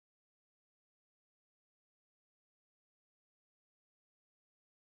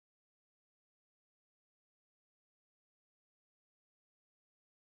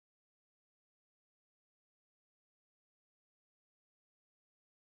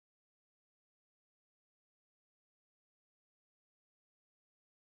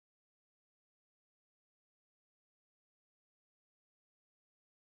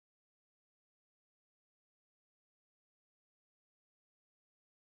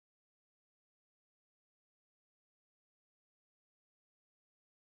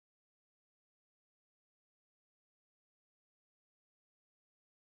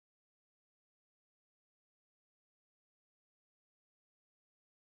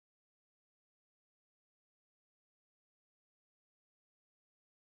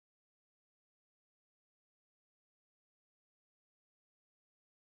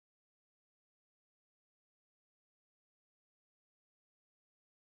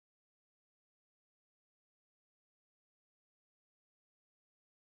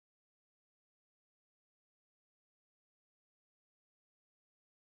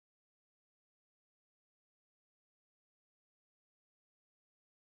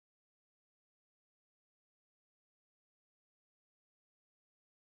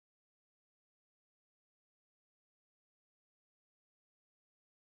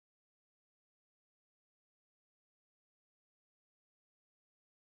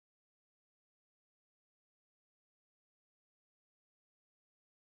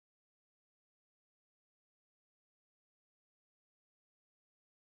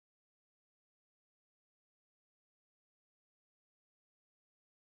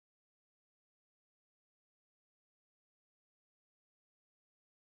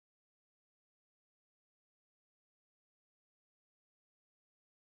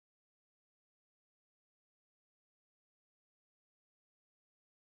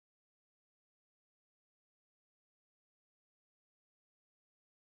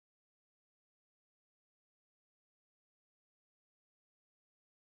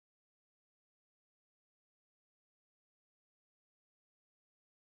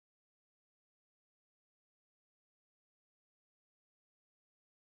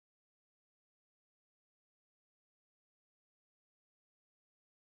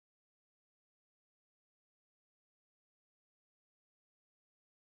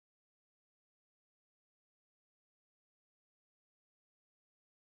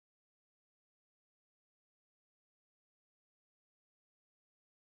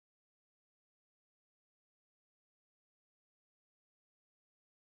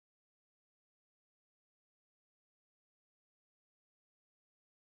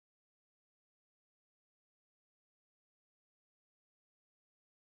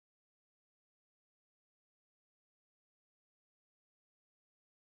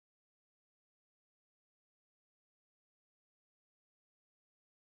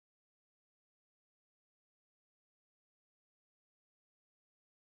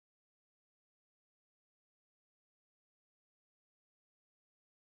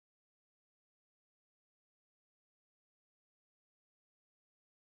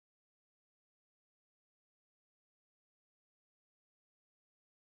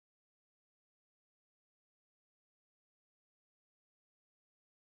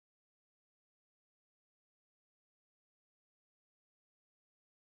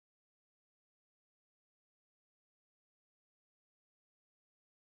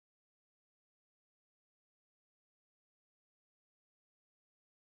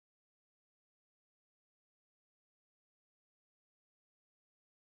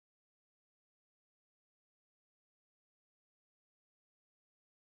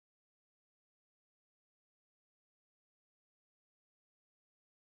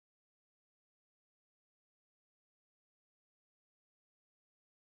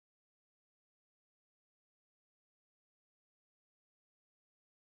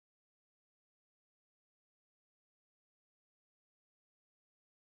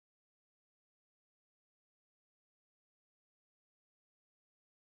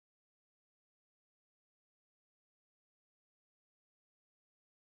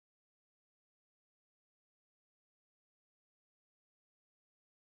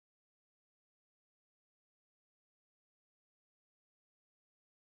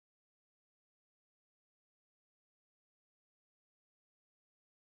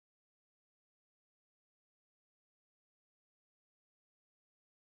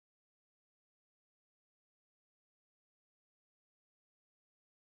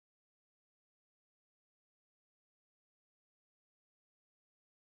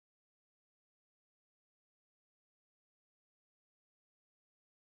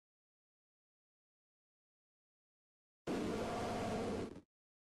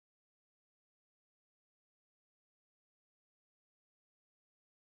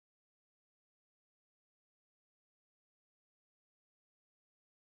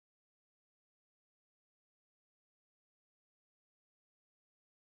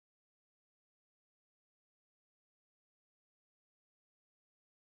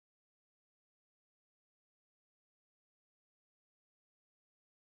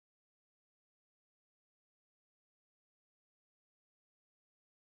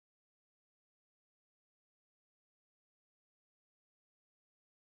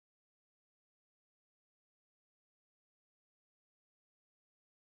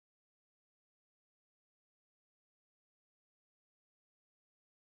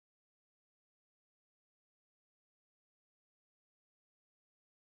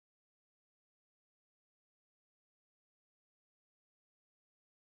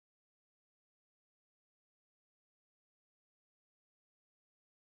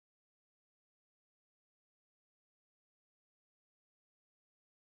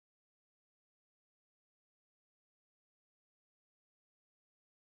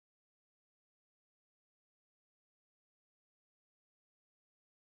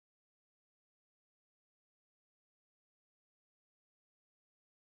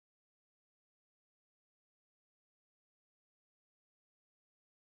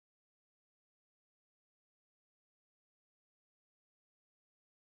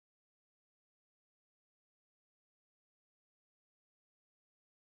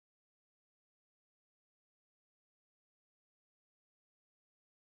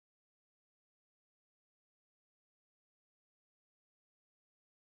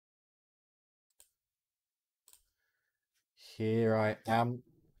Here I am.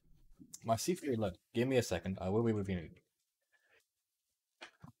 My seat's load. Give me a second. I will be with you.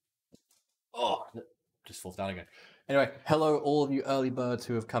 Oh, just falls down again. Anyway, hello, all of you early birds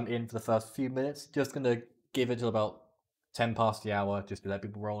who have come in for the first few minutes. Just gonna give it till about 10 past the hour just to let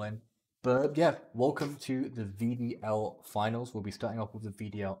people roll in. But yeah, welcome to the VDL finals. We'll be starting off with the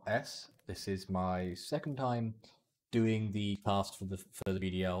VDL-S. This is my second time doing the cast for the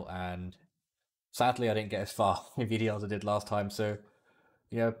VDL, and sadly, I didn't get as far in VDL as I did last time. So,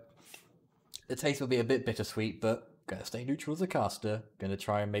 you know, the taste will be a bit bittersweet, but gonna stay neutral as a caster. Gonna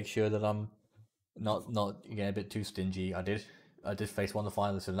try and make sure that I'm not getting a bit too stingy. I did face one of the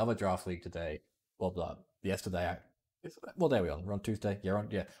finalists in another draft league today. Well, yesterday. Well, there we are. We're on Tuesday. You're on,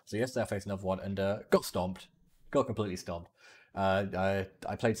 yeah. So yesterday I faced another one and got stomped. Got completely stomped. I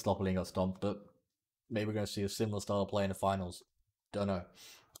played sloppily and got stomped, but maybe we're gonna see a similar style of play in the finals. Don't know.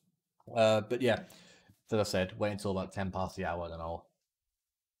 But yeah, as I said, wait until about 10 past the hour, then I'll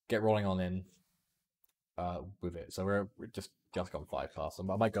get rolling on in with it. So we're just gone 5 past. I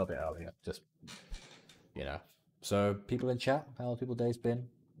might go a bit earlier, just So people in chat, how have people's days been?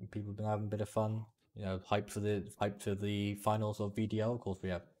 People have been having a bit of fun. Hype for the finals of VDL. Of course, we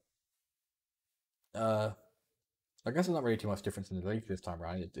have. I guess there's not really too much difference in the league this time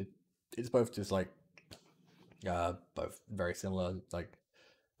around. It's both just like both very similar. Like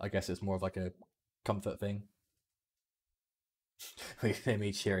I guess it's more of like a comfort thing. We hear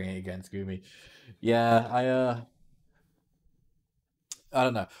me cheering it against Gumi. Yeah, I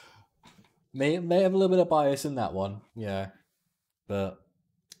don't know. May have a little bit of bias in that one. Yeah, but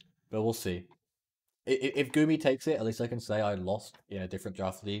we'll see. If Gumi takes it, at least I can say I lost in a different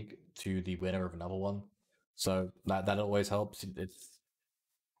draft league to the winner of another one. So that always helps.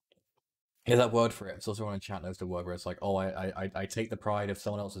 Here's that word for it. It's also on in chat knows the word where it's like, oh, I take the pride of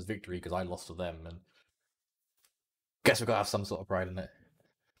someone else's victory because I lost to them, and guess we've got to have some sort of pride in it.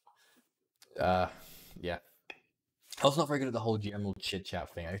 Yeah. I was not very good at the whole general chit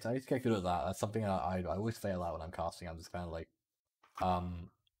chat thing. I used to get good at that. That's something I always fail at when I'm casting. I'm just kind of like,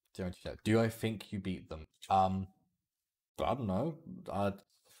 do I think you beat them? I don't know.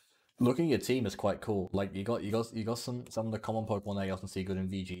 Looking at your team is quite cool. Like you got some of the common Pokemon that you often see good in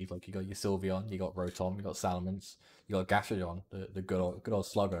VG. Like you got your Sylveon, you got Rotom, you got Salamence, you got Gastrodon, the good old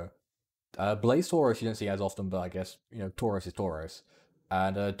Sluggo. Blaze Tauros you don't see as often, but I guess Tauros is Tauros.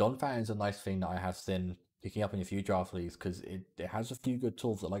 And Donphan is a nice thing that I have seen picking up in a few draft leagues because it has a few good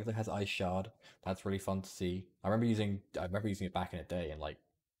tools. Like it has Ice Shard. That's really fun to see. I remember using it back in the day in like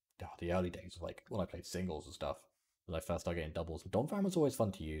the early days, like when I played singles and stuff. When I first started getting doubles. Donphan was always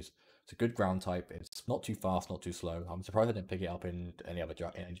fun to use. It's a good ground type. It's not too fast, not too slow. I'm surprised I didn't pick it up in any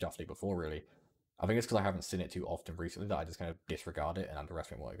draft league before. Really, I think it's because I haven't seen it too often recently that I just kind of disregard it and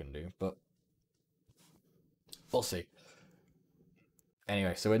underestimate what I can do. But we'll see.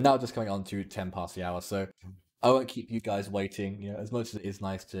 Anyway, so we're now just coming on to 10 past the hour, so I won't keep you guys waiting. As much as it is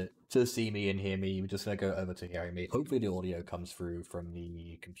nice to see me and hear me, we're just gonna go over to hearing me. Hopefully the audio comes through from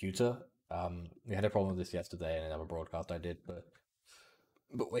the computer. We had a problem with this yesterday in another broadcast I did, but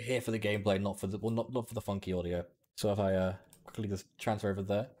we're here for the gameplay, not for the not for the funky audio. So if I quickly just transfer over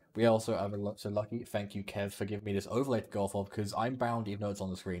there. We also have so lucky. Thank you, Kev, for giving me this overlay to go off of because I'm bound, even though it's on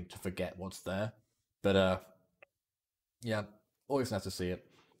the screen, to forget what's there. But yeah. Always nice to see it.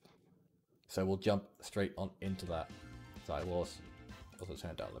 So we'll jump straight on into that. So I will also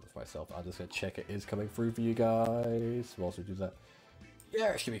turn it down a little bit for myself. I'm just going to check it is coming through for you guys. We'll also do that.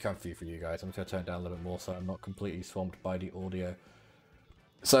 Yeah, it should be coming through for you guys. I'm just going to turn it down a little bit more so I'm not completely swamped by the audio.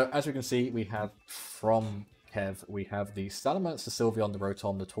 So as we can see, we have from Kev, we have the Salamence, the Sylveon, the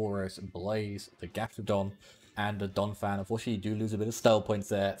Rotom, the Tauros, Blaze, the Gastrodon, and the Donphan. Unfortunately, you do lose a bit of style points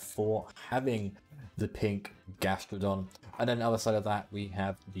there for having the pink Gastrodon. And then on the other side of that, we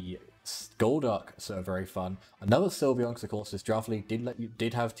have the Golduck, so very fun. Another Sylveon, because of course this draft league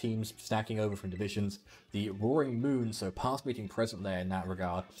did have teams stacking over from divisions. The Roaring Moon, so past meeting present there in that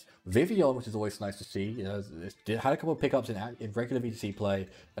regard. Vivian, which is always nice to see. It had a couple of pickups in regular VGC play,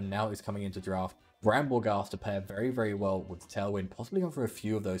 and now it's coming into draft. Brambleghast to pair very, very well with Tailwind, possibly going for a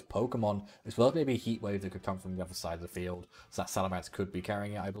few of those Pokemon, as well as maybe Heat Wave that could come from the other side of the field. So that Salamence could be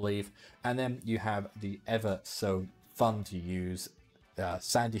carrying it, I believe. And then you have the ever so fun to use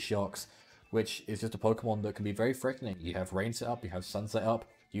Sandy Shocks, which is just a Pokemon that can be very threatening. You have Rain set up, you have Sun set up,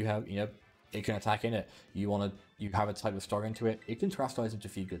 you have, it can attack in it. You have a type of strong into it. It can terrestrialize into a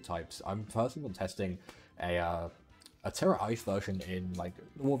few good types. I'm personally testing a Terra Ice version in like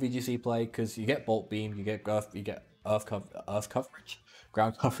normal VGC play because you get Bolt Beam, you get Earth coverage,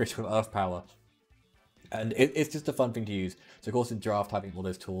 ground coverage with Earth Power, and it's just a fun thing to use. So of course in draft having all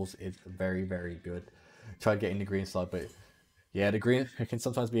those tools is very, very good. Try to get into Green Slug, but Yeah, the green it can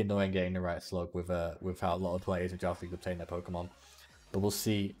sometimes be annoying getting the right slug with how a lot of players in Draft League obtain their Pokemon. But we'll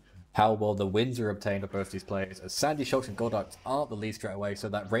see how well the wins are obtained of both these players, as Sandy Shocks and Golducks aren't the lead straight away, so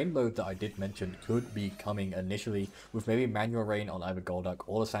that rain mode that I did mention could be coming initially, with maybe manual rain on either Golduck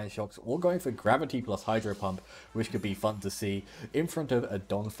or the Sandy Shocks, or going for Gravity plus Hydro Pump, which could be fun to see in front of a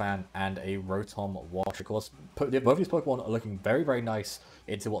Donphan and a Rotom Wash. Of course, both these Pokemon are looking very, very nice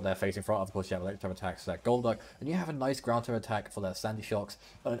into what they're facing front. Of course, you have electric type attacks for that Golduck, and you have a nice ground type attack for that Sandy Shocks.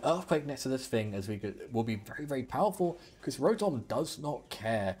 An Earthquake next to this thing will be very, very powerful, because Rotom does not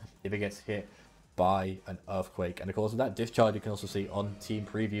care if it gets hit by an Earthquake. And of course, with that Discharge, you can also see on Team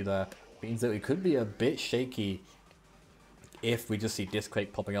Preview there, means that we could be a bit shaky if we just see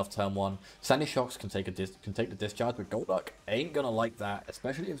Discquake popping off turn 1. Sandy Shocks can take the Discharge, but Golduck ain't gonna like that,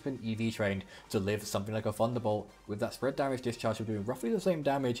 especially if it's been EV trained to live something like a Thunderbolt. With that spread damage, Discharge will be doing roughly the same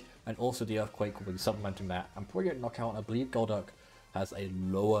damage, and also the Earthquake will be supplementing that. And probably get knockout, and I believe Golduck has a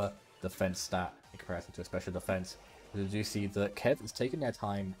lower defense stat in comparison to a special defense. You do see that Kev is taking their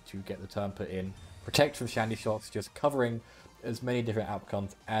time to get the turn put in. Protect from Sandy Shocks, just covering as many different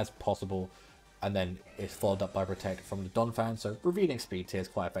outcomes as possible. And then it's followed up by Protect from the Donphan, so revealing speed tiers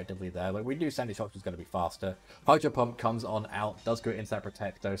quite effectively there. Like we knew Sandy Shocks was going to be faster. Hydro Pump comes on out, does go into that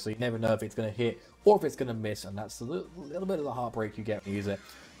Protect though, so you never know if it's going to hit or if it's going to miss, and that's a little bit of the heartbreak you get when you use it.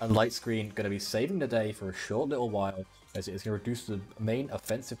 And Light Screen going to be saving the day for a short little while, as it is going to reduce the main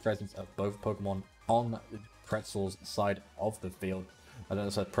offensive presence of both Pokemon on Pretzel's side of the field. I don't know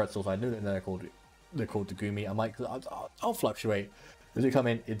if I said Pretzels, I knew that they're called Dagumi. I'll fluctuate as we come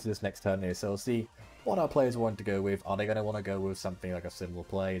into this next turn here, so we'll see what our players want to go with. Are they going to want to go with something like a similar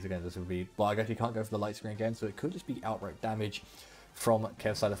play? Is it going to just be... Well, I guess you can't go for the Light Screen again, so it could just be outright damage from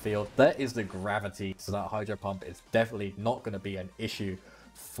Kev's side of the field. There is the Gravity, so that Hydro Pump is definitely not going to be an issue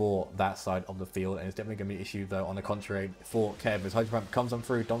for that side of the field, and it's definitely going to be an issue though on the contrary for Kev, as Hydro Pump comes on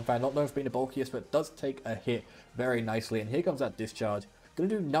through. Donphan, not known for being the bulkiest, but does take a hit very nicely, and here comes that Discharge. Going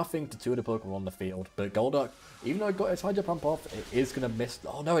to do nothing to two of the Pokemon on the field, but Golduck, even though it got its Hydro Pump off, it is going to miss.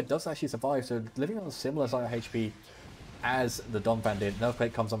 Oh no, it does actually survive, so living on a similar side of HP as the Donphan did. An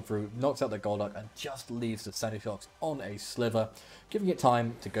Earthquake comes on through, knocks out the Golduck, and just leaves the Sandy Shocks on a sliver, giving it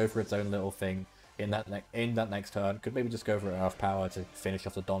time to go for its own little thing in that next turn. Could maybe just go for Earth Power to finish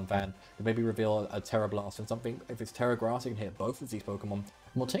off the Donphan. Could maybe reveal a Terra Blast and something. If it's Terra Grass, it can hit both of these Pokemon.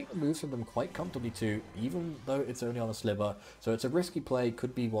 And we'll take the moves from them quite comfortably too, even though it's only on a sliver. So it's a risky play,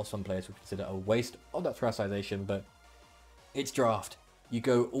 could be what some players would consider a waste of that Terastization, but it's draft. You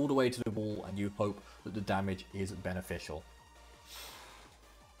go all the way to the wall and you hope that the damage is beneficial.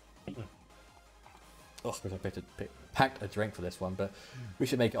 Oh, I packed a drink for this one, but we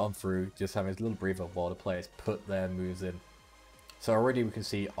should make it on through, just having a little breather while the players put their moves in. So already we can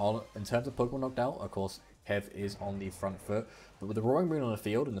see, in terms of Pokemon knocked out, of course, Kev is on the front foot, but with the Roaring Moon on the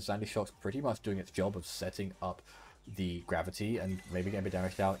field and the Sandy Shocks pretty much doing its job of setting up the Gravity and maybe getting a bit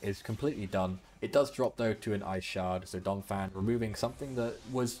damaged out, is completely done. It does drop though to an Ice Shard, so Donphan removing something that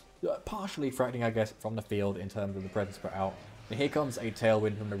was partially threatening, I guess, from the field in terms of the presence put out. And here comes a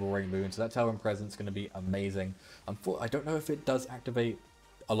Tailwind from the Roaring Moon, so that Tailwind presence is going to be amazing. I don't know if it does activate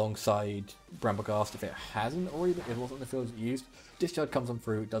alongside Bramblegast, if it hasn't already, but it wasn't the field used. Discharge comes on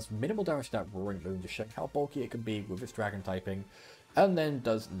through, does minimal damage to that Roaring Moon, just showing how bulky it can be with its Dragon typing, and then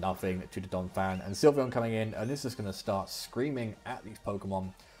does nothing to the Donphan. And Sylveon coming in, and this is going to start screaming at these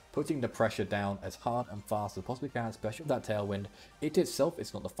Pokemon, putting the pressure down as hard and fast as possibly can, especially with that Tailwind. It itself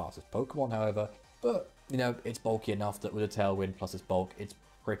is not the fastest Pokemon, however, but, you know, it's bulky enough that with a Tailwind plus its bulk, it's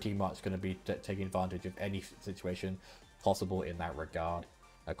pretty much going to be taking advantage of any situation possible in that regard.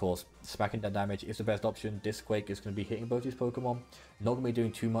 Of course, smacking down damage is the best option. Discquake is going to be hitting both these Pokemon. Not going to be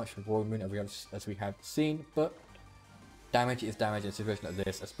doing too much with Roaring Moon as we have seen, but damage is damage in a situation like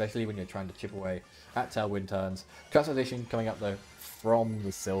this, especially when you're trying to chip away at Tailwind turns. Customization coming up though from the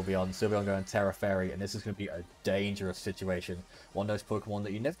Sylveon. Sylveon going Terra Fairy, and this is going to be a dangerous situation. One of those Pokemon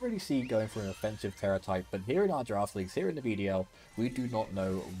that you never really see going for an offensive Terra type, but here in our draft leagues, here in the VDL, we do not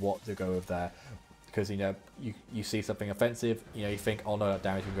know what to go with there. Because, you know, you see something offensive, you know, you think, oh no, that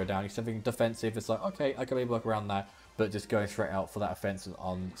damage can go down. You see something defensive, it's like, okay, I can maybe work around that. But just going straight out for that offense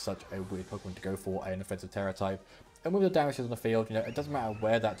on such a weird Pokemon to go for an offensive Terra type. And with the damages on the field, you know, it doesn't matter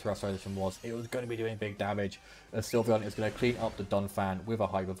where that Terastization was, it was going to be doing big damage. As Sylveon is going to clean up the Donphan with a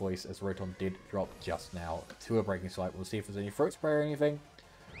Hyper Voice, as Rotom did drop just now to a Breaking Swipe. We'll see if there's any Throat Spray or anything.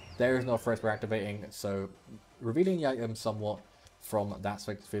 There is no Throat Spray activating, so revealing the item somewhat from that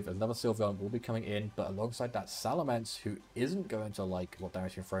perspective. Another Sylveon will be coming in, but alongside that Salamence, who isn't going to like what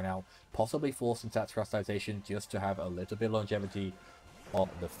damage being thrown out, possibly forcing that Terastization just to have a little bit of longevity on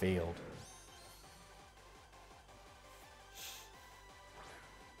the field.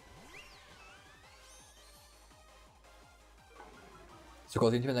 So of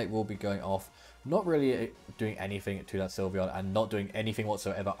course, the Intimidate will be going off, not really doing anything to that Sylveon, and not doing anything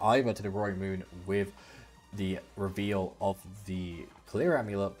whatsoever either to the Roaring Moon with the reveal of the Clear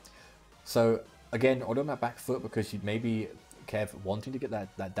Amulet. So again, on that back foot, because you maybe Kev wanting to get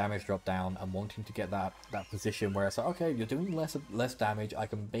that damage drop down and wanting to get that position where it's like, okay, you're doing less damage, I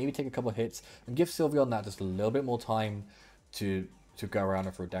can maybe take a couple of hits and give Sylveon that just a little bit more time to go around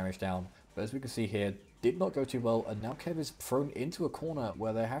and throw damage down. But as we can see here, did not go too well, and now Kev is thrown into a corner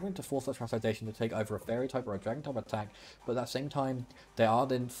where they're having to force that Transmutation to take either a Fairy type or a Dragon type attack, but at the same time, they are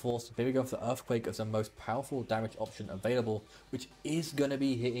then forced to maybe go for the Earthquake as the most powerful damage option available, which is going to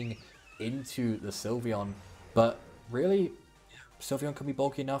be hitting into the Sylveon. But really, Sylveon could be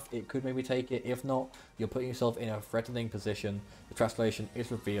bulky enough, it could maybe take it. If not, you're putting yourself in a threatening position. The Transmutation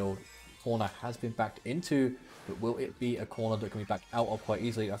is revealed, corner has been backed into, but will it be a corner that can be backed out of quite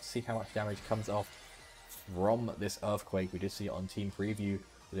easily? You have to see how much damage comes off from this Earthquake. We did see it on Team Preview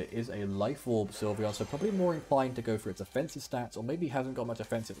that it is a Life Orb Sylveon, so probably more inclined to go for its offensive stats, or maybe hasn't got much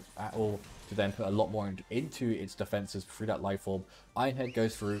offensive at all to then put a lot more into its defenses through that Life Orb. Iron Head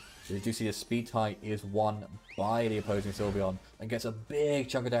goes through, so you do see the speed tie is won by the opposing Sylveon and gets a big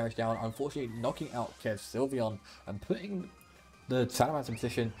chunk of damage down, unfortunately knocking out Kev's Sylveon and putting the Salamence in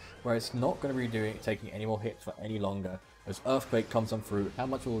position where it's not going to be taking any more hits for any longer. As Earthquake comes on through, how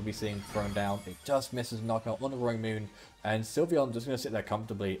much will we be seeing thrown down? It just misses knockout on the Roaring Moon, and Sylveon just going to sit there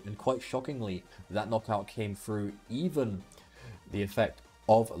comfortably, and quite shockingly, that knockout came through even the effect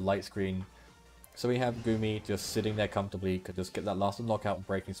of Light Screen. So we have Gumi just sitting there comfortably, could just get that last knockout and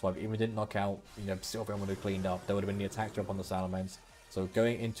Breaking Swipe. Even didn't knock out, Sylveon would have cleaned up. There would have been the attack drop on the Salamence. So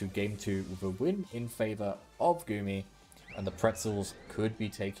going into Game 2 with a win in favor of Gumi, and the Pretzels could be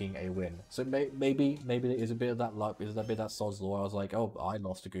taking a win. So maybe there is a bit of that luck, is a bit of that Sod's Law. I was like, oh, I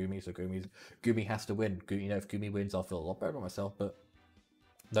lost to Gumi, so Gumi has to win. If Gumi wins, I'll feel a lot better about myself, but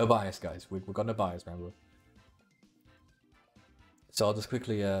no bias, guys. We've got no bias, remember. So I'll just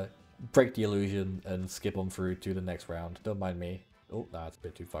quickly break the illusion and skip on through to the next round. Don't mind me. Oh, that's a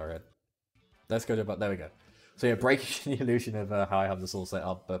bit too far ahead. Let's go to about, there we go. So yeah, breaking the illusion of how I have this all set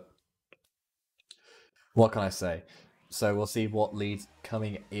up, but what can I say? So we'll see what leads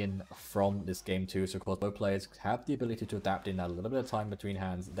coming in from this Game 2. So of course both players have the ability to adapt in that little bit of time between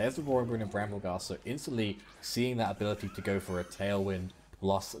hands. There's the Roaring Moon and Brambleghast, so instantly seeing that ability to go for a Tailwind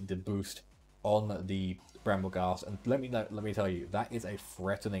plus the boost on the Brambleghast. And let me tell you, that is a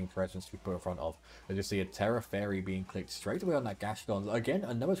threatening presence to be put in front of. As you see a Terra Fairy being clicked straight away on that Gastrodon. Again,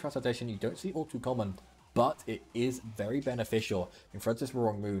 another Transmutation you don't see all too common, but it is very beneficial in front of this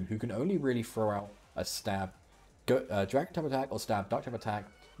Roaring Moon, who can only really throw out a stab, Dragon type attack or stab, Dark type attack.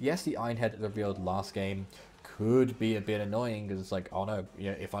 Yes, the Iron Head revealed last game could be a bit annoying because it's like, oh no,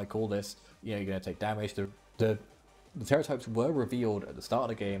 if I call this, you're going to take damage. The Terra types were revealed at the start of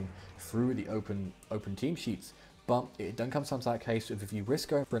the game through the open team sheets, but it then comes down to that case of if you risk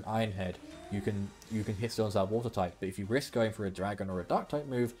going for an Iron Head, you can hit stones that are water type, but if you risk going for a Dragon or a Dark type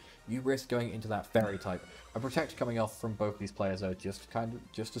move, you risk going into that Fairy type. A Protect coming off from both these players though, just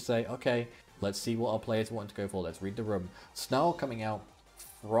to say, okay, let's see what our players want to go for. Let's read the room. Snarl coming out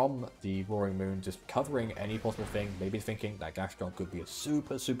from the Roaring Moon, just covering any possible thing. Maybe thinking that Gastrodon could be a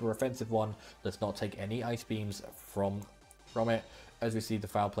super offensive one. Let's not take any Ice Beams from it. As we see the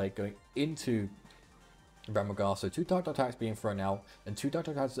foul play going into Brambleghast, so 2 Dark attacks being thrown out, and 2 Dark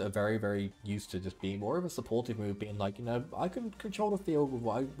attacks that are very used to just being more of a supportive move, being like, I can control the field with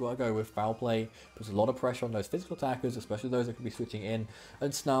what I go with. Foul play puts a lot of pressure on those physical attackers, especially those that can be switching in,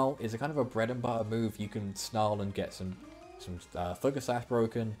 and Snarl is a kind of a bread and butter move. You can Snarl and get some Focus Sash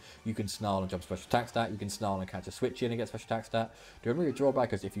broken, you can Snarl and jump special attack stat, you can Snarl and catch a switch in and get special attack stat. The only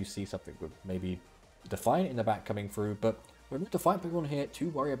drawback is if you see something with maybe Defiant in the back coming through, but we're not Defiant Pokemon here to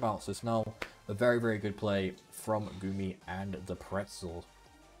worry about, so Snarl, a very good play from Gumi and the Pretzel.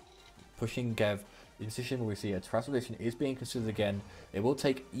 Pushing Gev in position where we see a Transmutation is being considered again. It will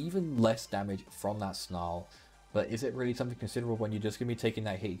take even less damage from that Snarl, but is it really something considerable when you're just going to be taking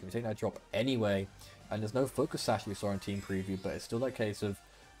that hit? You can be taking that drop anyway, and there's no Focus Sash we saw in Team Preview, but it's still that case of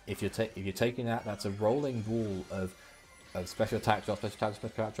if you're taking that, that's a rolling wall of special attack drop, special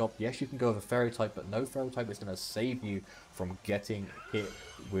attack drop. Yes, you can go with a Fairy type, but no Fairy type is going to save you from getting hit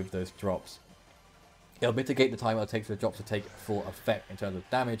with those drops. It'll mitigate the time it'll take for the drops to take full effect in terms of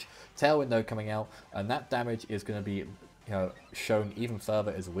damage. Tailwind though coming out, and that damage is going to be shown even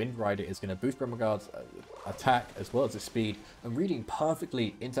further as Wind Rider is going to boost Brambleghast's attack as well as its speed, and reading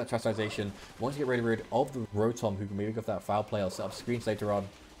perfectly into that Transmutation. Once you get rid of the Rotom, who can maybe go for that foul play or set up screens later on,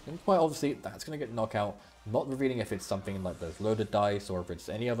 and quite obviously that's going to get knocked out. Not revealing if it's something like those loaded dice or if it's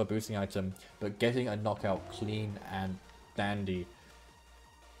any other boosting item, but getting a knockout clean and dandy.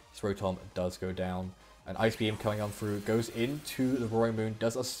 Rotom does go down. An Ice Beam coming on through, goes into the Roaring Moon,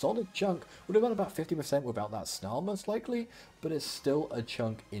 does a solid chunk. Would have been about 50% without that Snarl most likely, but it's still a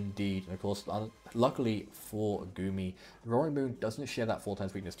chunk indeed. And of course, luckily for Gumi, Roaring Moon doesn't share that 4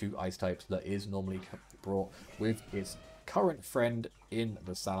 times weakness to Ice types that is normally brought with its current friend in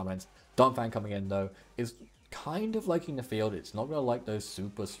the Salamence. Donphan coming in though is kind of liking the field. It's not going to like those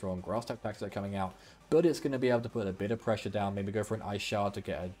super strong grass type attacks that are coming out, but it's going to be able to put a bit of pressure down, maybe go for an Ice Shard to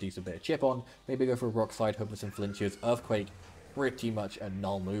get a decent bit of chip on, maybe go for a Rock Slide, hope for some flinches. Earthquake, pretty much a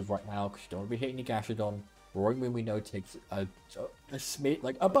null move right now, because you don't want to be hitting your Gashadon. Roaring Moon we know takes a smidge,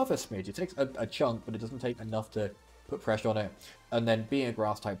 like above a smidge, it takes a chunk, but it doesn't take enough to put pressure on it. And then being a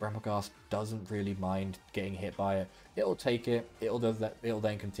grass type, Brambleghast doesn't really mind getting hit by it. It'll take it, it'll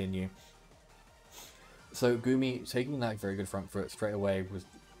then continue. So Gumi taking that very good front foot straight away was,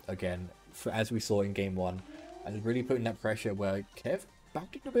 again, as we saw in game 1, and really putting that pressure where Kev,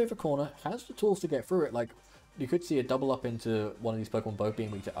 backed into a bit of a corner, has the tools to get through it. Like, you could see a double up into one of these Pokemon both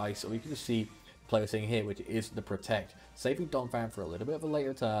being weak to Ice, or you could just see player thing here, which is the Protect, saving Donphan for a little bit of a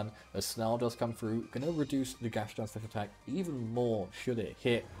later turn. As Snarl does come through, going to reduce the Gashadon special attack even more should it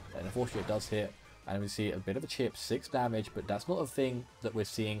hit, and unfortunately it does hit. And we see a bit of a chip, 6 damage, but that's not a thing that we're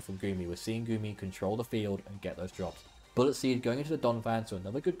seeing from Gumi. We're seeing Gumi control the field and get those drops. Bullet Seed going into the Donphan, so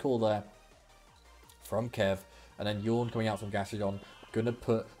another good call there from Kev. And then Yawn coming out from Gashadon, going to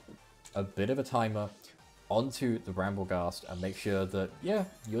put a bit of a timer onto the Brambleghast and make sure that, yeah,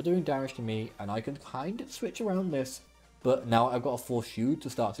 you're doing damage to me and I can kind of switch around this. But now I've got to force you to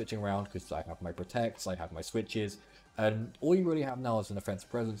start switching around because I have my Protects, I have my switches. And all you really have now as an offensive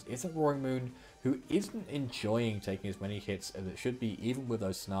presence is a Roaring Moon who isn't enjoying taking as many hits as it should be, even with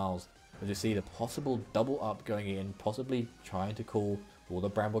those Snarls. As you see the possible double up going in, possibly trying to call, will the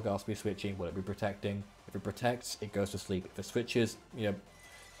Brambleghast be switching, will it be protecting? If it protects, it goes to sleep. If it switches, you know,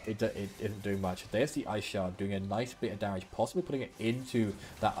 it isn't doing much. There's the Ice Shard doing a nice bit of damage, possibly putting it into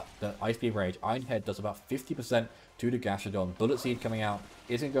the Ice Beam Rage. Iron Head does about 50% to the Gashadon. Bullet Seed coming out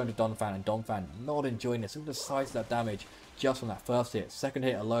isn't going to Donphan, and Donphan not enjoying this. Look at the size of that damage just from that first hit. Second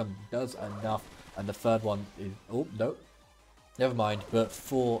hit alone does enough, and the third one is, oh no, never mind. But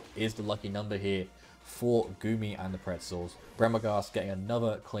 4 is the lucky number here for Gumi and the Pretzels. Brambleghast getting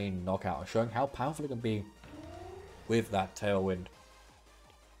another clean knockout and showing how powerful it can be with that Tailwind.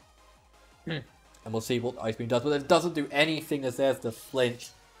 And we'll see what Ice Beam does, but it doesn't do anything as there's the flinch.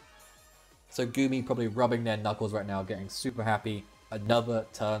 So Gumi probably rubbing their knuckles right now, getting super happy. Another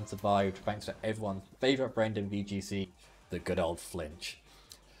turn survived thanks to everyone's favourite friend in VGC, the good old flinch.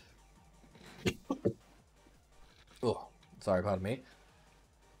 Oh, sorry, pardon me.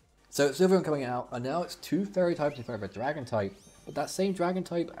 So Sylveon coming out, and now it's 2 Fairy types instead of a Dragon type. But that same Dragon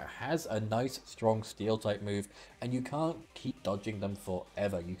type has a nice, strong Steel type move, and you can't keep dodging them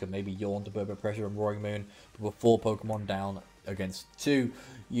forever. You can maybe Yawn to put a bit of pressure on Roaring Moon, but with 4 Pokemon down against 2,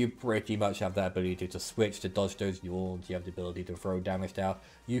 you pretty much have that ability to switch to dodge those Yawns. You have the ability to throw damage down.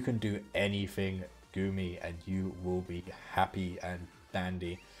 You can do anything, Gumi, and you will be happy and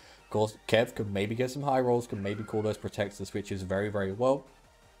dandy. Of course, Kev can maybe get some high rolls, can maybe call those Protects the switches very, very well.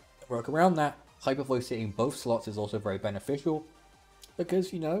 Work around that. Hyper Voice hitting both slots is also very beneficial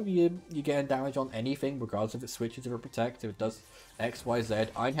because, you know, you're getting damage on anything regardless if it switches or it protects, if it does X, Y, Z.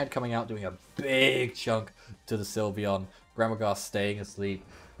 Iron Head coming out doing a big chunk to the Sylveon. Brambleghast staying asleep.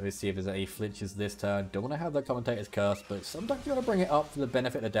 Let's see if there's any flinches this turn. Don't want to have that Commentator's Curse, but sometimes you want to bring it up for the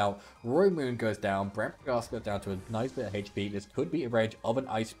benefit of the doubt. Roaring Moon goes down. Brambleghast goes down to a nice bit of HP. This could be a range of an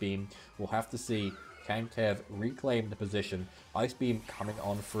Ice Beam. We'll have to see. Can Kev reclaim the position? Ice Beam coming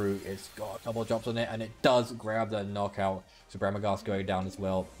on through. It's got a couple of drops on it, and it does grab the knockout. So Brambleghast going down as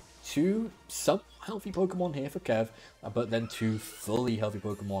well. 2 some healthy Pokemon here for Kev, but then 2 fully healthy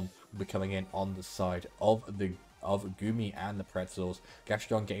Pokemon will be coming in on the side of Gumi and the Pretzels.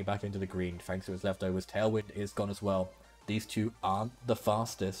 Gashadon getting back into the green thanks to his leftovers. Tailwind is gone as well. These 2 aren't the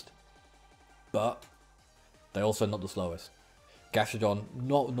fastest, but they're also not the slowest. Gashadon,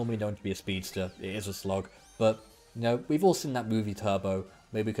 not normally known to be a speedster, it is a slog, but, you know, we've all seen that movie Turbo,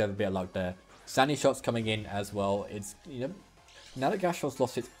 maybe we could have a bit of luck there. Sandy Shot's coming in as well. It's, you know, now that Gashadon's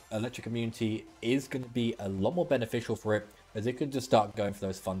lost its electric immunity, is going to be a lot more beneficial for it, as it could just start going for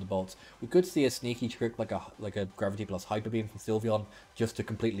those Thunderbolts. We could see a sneaky trick like a Gravity plus Hyper Beam from Sylveon, just to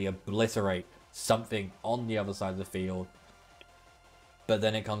completely obliterate something on the other side of the field. But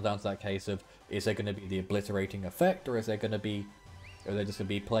then it comes down to that case of, is there going to be the obliterating effect, or is there going to be, or they're just going to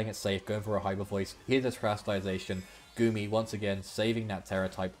be playing it safe, going for a Hyper Voice. Here's the Terastallization. Gumi, once again, saving that Terra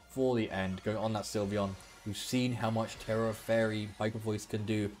type for the end, going on that Sylveon. We've seen how much Terra Fairy Hyper Voice can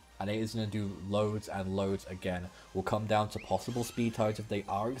do, and it is going to do loads and loads again. Will come down to possible speed ties if they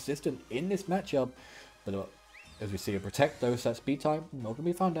are existent in this matchup, but as we see, protect those that speed time, not going to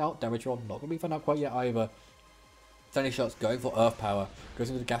be found out. Damage roll, not going to be found out quite yet either. Tiny shots going for Earth Power, goes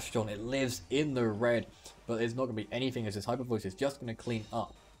into the Gastron, it lives in the red, but there's not going to be anything as this Hyper Voice is just going to clean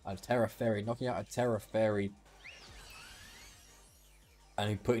up a Terra Fairy, knocking out a Terra Fairy,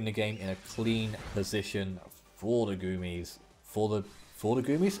 and putting the game in a clean position for the Goomies, for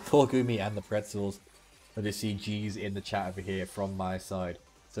Goomy and the Pretzels. I just see G's in the chat over here from my side.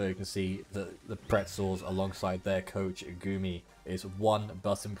 So you can see the Pretzels alongside their coach Goomy is one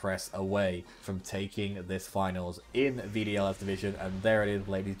button press away from taking this finals in VDL-S division. And there it is,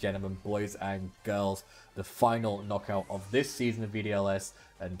 ladies, gentlemen, boys and girls. The final knockout of this season of VDL-S,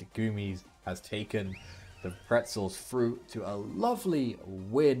 and Goomies has taken the Pretzels through to a lovely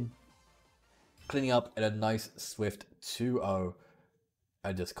win, cleaning up in a nice swift 2-0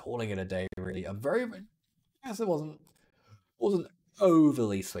 and just calling it a day, really. A very, yes, it wasn't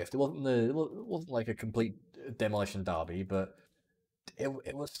overly swift. It wasn't like a complete demolition derby, but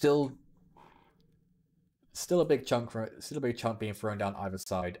it was still a big chunk being thrown down either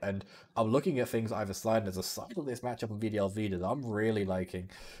side. And I'm looking at things either side, and there's a side of this matchup of VDL-V that I'm really liking.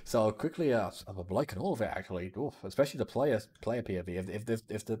 So I'll quickly, I'm liking all of it actually. Oof, especially the player POV.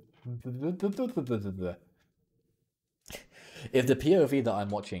 If the POV that I'm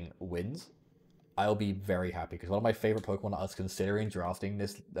watching wins, I'll be very happy, because one of my favorite Pokemon I was considering drafting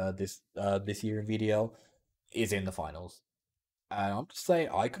this year in VDL is in the finals. And I'm just saying,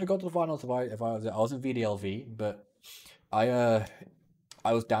 I could have got to the finals if I was in VDL-V, but I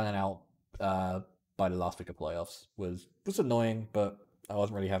was down and out by the last week of playoffs. Was annoying, but I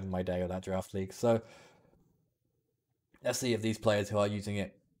wasn't really having my day with that draft league. So let's see if these players who are using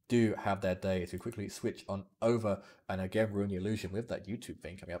it do have their day to quickly switch on over and again ruin the illusion with that YouTube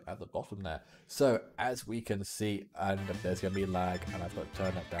thing coming up at the bottom there. So as we can see, and there's going to be lag, and I've got to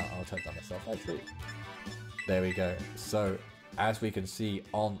turn that down. I'll turn it down myself actually. There we go. So as we can see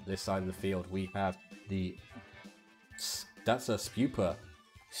on this side of the field, we have that's a Spuper,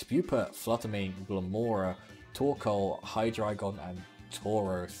 Fluttermane, Glamora, Torkoal, Hydreigon, and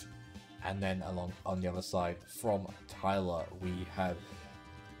Tauros. And then along on the other side from Tyler, we have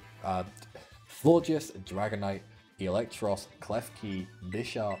Florges, Dragonite, Electros, Klefki,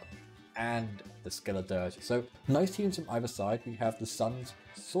 Bishop, and the Skeledirge. So nice teams from either side. We have the Suns,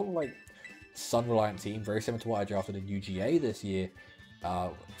 sort of like Sun-reliant team, very similar to what I drafted in UGA this year,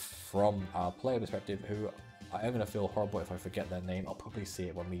 from our player perspective, who I am going to feel horrible if I forget their name. I'll probably see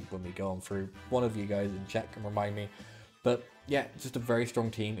it when we go on through. One of you guys in chat can remind me. But yeah, just a very strong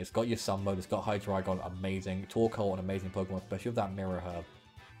team. It's got your Sun mode, it's got Hydreigon, amazing. Torkoal, an amazing Pokemon, especially with that Mirror Herb.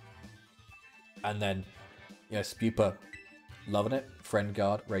 And then, you know, Spuper, loving it. Friend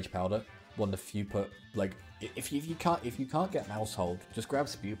Guard, Rage Powder, one of the few like, if you can't get Mousehold, just grab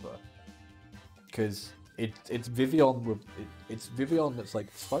Spuper, because it's Vivian that's like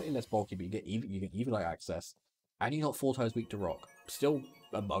slightly less bulky, but you get Evilite access, and you're not 4 times weak to Rock. Still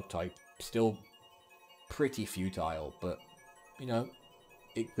a Bug type, still pretty futile, but you know,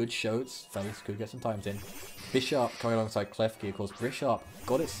 it could show its face, could get some times in. Bishop coming alongside Klefki, of course. Bishop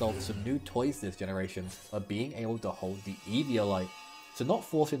got itself some new toys this generation of being able to hold the Eviolite, so not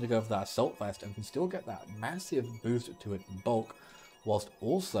forcing to go for that Assault Vest, and can still get that massive boost to it in bulk, whilst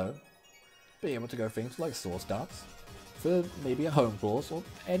also being able to go things like Source Darts for maybe a Home Claws or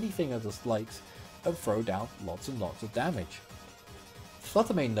anything of the likes, and throw down lots and lots of damage.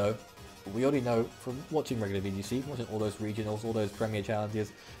 Fluttermane though, we already know from watching regular VGC, watching all those regionals, all those premier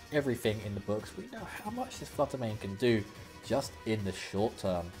challenges, everything in the books, we know how much this Fluttermane can do just in the short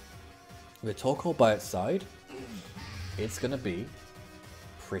term. With Torkoal by its side, it's gonna be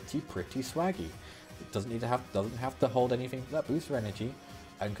pretty swaggy. It doesn't have to hold anything for that booster energy,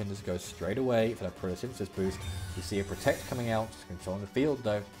 and can just go straight away for that Photosynthesis boost. You see a Protect coming out, just controlling the field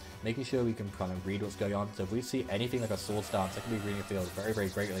though, making sure we can kind of read what's going on. So if we see anything like a Sword Stance, that can be reading the field very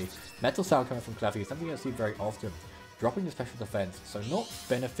greatly. Metal Sound coming from Klefki, something you don't see very often. Dropping the special defense, so not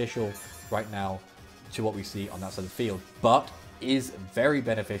beneficial right now to what we see on that side of the field, but is very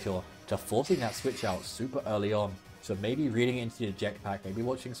beneficial to forcing that switch out super early on. So maybe reading it into the eject pack, maybe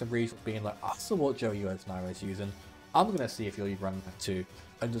watching some reads being like, I saw what Joe US Nairo is using, I'm going to see if you'll run that too.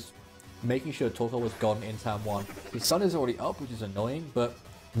 And just making sure Torkoal was gone in turn 1. The sun is already up, which is annoying, but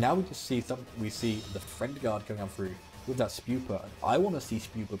now we just see the Friend Guard coming up through with that Spuper. And I want to see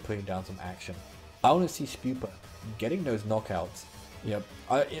Spuper putting down some action. I want to see Spuper getting those knockouts. You know,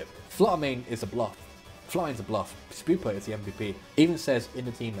 Fluttermane is a bluff. Fluttermane's a bluff. Spuper is the MVP. Even says in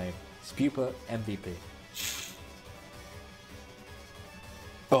the team name, Spuper MVP.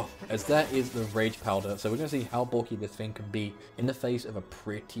 Oh, as that is the Rage Powder, so we're going to see how bulky this thing can be in the face of a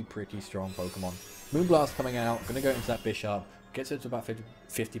pretty strong Pokemon. Moonblast coming out, going to go into that Bishop, gets it to about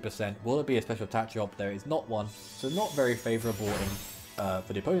 50%. Will it be a special attack drop? There is not one, so not very favourable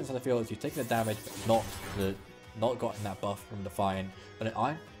for the opponents on the field as you've taken the damage, but not gotten that buff from Defiant. But an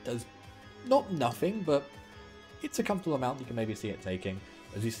Iron does nothing, but it's a comfortable amount you can maybe see it taking.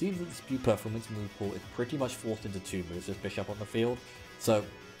 As you see, the Spewper from its move pool is pretty much forced into 2 moves as Bishop on the field. So,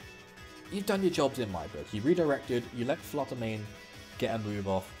 you've done your jobs in my book. You redirected, you let Flutter Mane get a move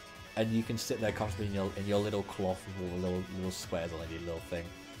off, and you can sit there comfortably in your little cloth with all the little squares on your little thing.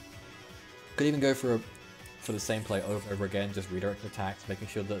 Could even go for the same play over and over again, just redirecting attacks, making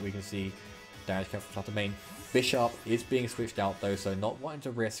sure that we can see damage come from Flutter Mane. Bishop is being switched out though, so not wanting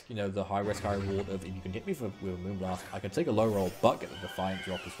to risk, you know, the high risk, high reward of if you can hit me with a Moonblast, I can take a low roll, but get the Defiant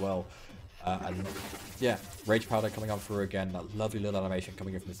drop as well. And yeah, Rage Powder coming on through again, that lovely little animation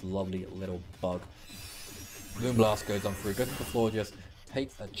coming in from this lovely little bug. Moonblast goes on through, goes into the floor, just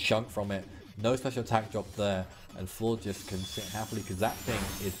takes a chunk from it, no special attack drop there, and Floor just can sit happily because that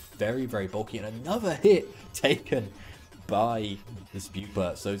thing is very bulky, and another hit taken by the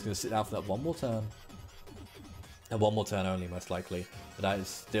Spewper. So he's going to sit down for that one more turn, and one more turn only most likely, but that is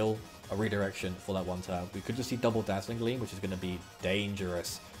still a redirection for that one turn. We could just see double Dazzling Gleam, which is going to be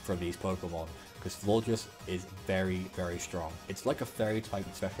dangerous from these Pokemon, because Florges is very strong. It's like a fairy type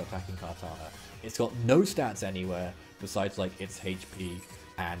special attacking Kartana. It's got no stats anywhere besides like its HP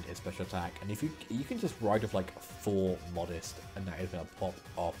and its special attack, and if you can just ride with like 4 modest, and that is going to pop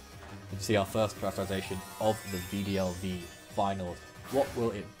off. You can see our first characterization of the VDL-V finals. What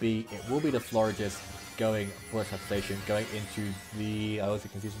will it be? It will be the Florges going for a translation, going into the, I always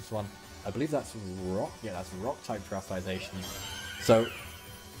get confused with this one, I believe that's Rock, yeah, that's Rock type characterization. So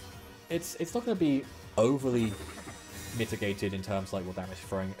it's not going to be overly mitigated in terms like what damage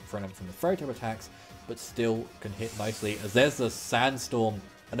throwing from the fairy type attacks, but still can hit nicely. As there's the Sandstorm,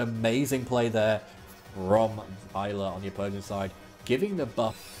 an amazing play there from Tyler on the opposing side, giving the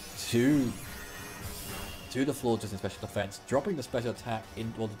buff to the floor just in special defense, dropping the special attack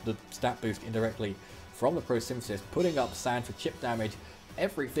in, well, the stat boost indirectly from the Pro Synthesis, putting up Sand for chip damage,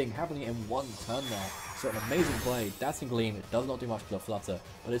 everything happening in one turn now. So an amazing play. Dazzling Gleam, it does not do much to the Flutter,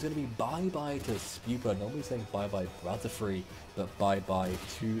 but it's going to be bye-bye to Spewper. Normally saying bye-bye Butterfree, but bye-bye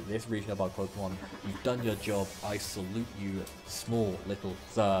to this region of our Pokemon. You've done your job. I salute you, small little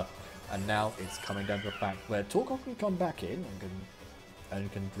sir. And now it's coming down to the fact where Torkoal can come back in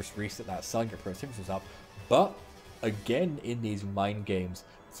and can just reset that Sun, get Pro Synthesis up. But again, in these mind games,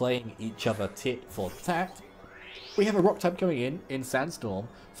 playing each other tit for tat, we have a Rock type coming in Sandstorm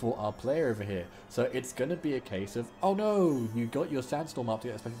for our player over here. So it's going to be a case of, oh no, you got your Sandstorm up to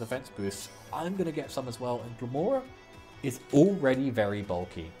get a special defense boost. I'm going to get some as well. And Glamora is already very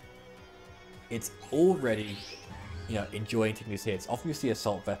bulky. It's already, you know, enjoying taking these hits. Often you see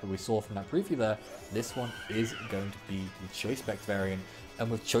Assault Vest, but we saw from that preview there, this one is going to be the Choice Specs variant.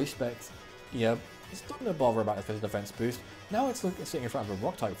 And with Choice Specs, you know, it's not going to bother about a special defense boost. Now it's sitting in front of a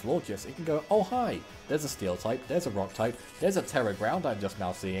Rock type Florges. It can go, oh hi, there's a Steel type, there's a Rock type, there's a Terra Ground I'm just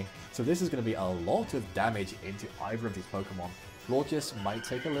now seeing. So this is going to be a lot of damage into either of these Pokemon. Florges might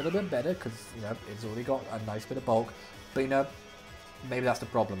take a little bit better because, you know, it's already got a nice bit of bulk. But, you know, maybe that's the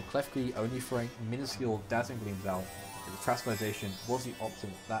problem. Klefki only throwing minuscule Dazzling Gleams out. The Transformation was the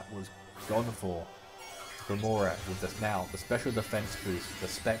option that was gone for. Glamora with this now, the special defense boost, the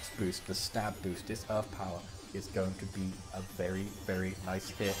specs boost, the stab boost, this earth power is going to be a very nice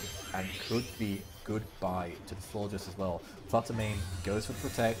hit and could be goodbye to the Florges as well. Flutter Mane goes for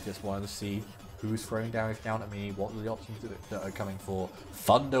Protect, just wanted to see who's throwing damage down at me, what are the options that are coming for.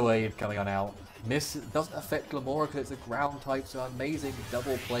 Thunder Wave coming on out. Miss doesn't affect Glamora because it's a ground type, so amazing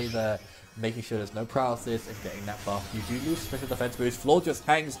double play there. Making sure there's no paralysis and getting that buff. You do lose special defense boost. Floor just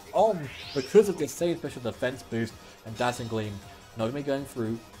hangs on because of this same special defense boost, and Dazzling Gleam not only going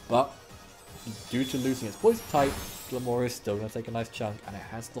through, but due to losing its poison type, Glamora is still going to take a nice chunk, and it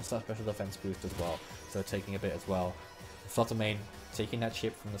has lost that special defense boost as well, so taking a bit as well. Flutter Mane taking that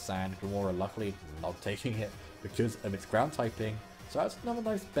chip from the sand, Glamora luckily not taking it because of its ground typing, so that's another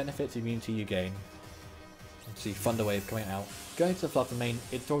nice benefit to immunity you gain. See Thunder Wave coming out, going to the Flutter Mane.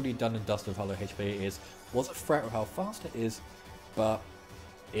 It's already done and dusted with how low HP it is. Was a threat with how fast it is, but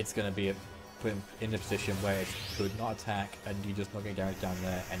it's going to be put in a position where it could not attack, and you're just not getting damage down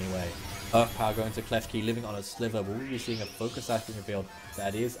there anyway. Earth Power going to Klefki, living on a Sliver. Will we be seeing a Focus Sash being revealed?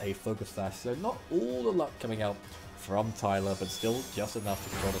 That is a Focus Sash, so not all the luck coming out from Tyler, but still just enough to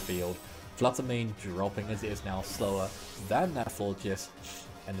control the field. Flutter Mane dropping as it is now slower than that Florges,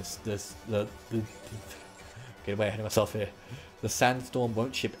 and Get away ahead of myself here. The Sandstorm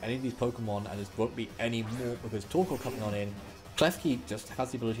won't ship any of these Pokemon, and there won't be any more because Torkoal coming on in. Klefki just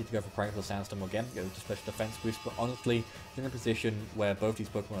has the ability to go for Practical Sandstorm again, go to special defense boost, but honestly, in a position where both these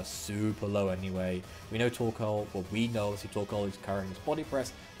Pokemon are super low anyway. We know Torkoal, well we know obviously Torkoal is carrying his Body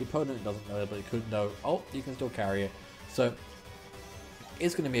Press, the opponent doesn't know it, but he could know, oh, you can still carry it. So,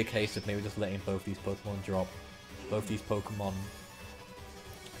 it's going to be a case of maybe just letting both these Pokemon drop, both these Pokemon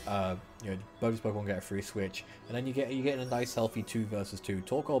both these Pokemon get a free switch, and then you get a nice healthy 2 versus 2.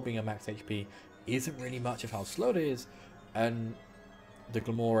 Torkoal being a max HP isn't really much of how slow it is, and the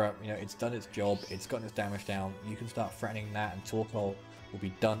Glamora, it's done its job, it's gotten its damage down. You can start threatening that, and Torkoal will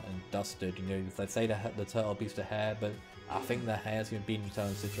be done and dusted. Let's say the turtle beats the hare, but I think the hare's going to be in the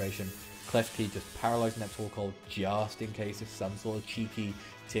turtle situation. Klefki just paralyzing that Torkoal just in case it's some sort of cheeky,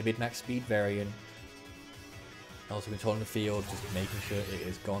 timid max speed variant. Also controlling the field, just making sure it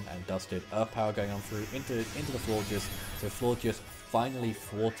is gone and dusted. Earth Power going on through into the Florges. So Florges finally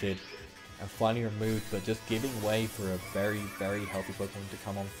thwarted and finally removed, but just giving way for a very, very healthy Pokemon to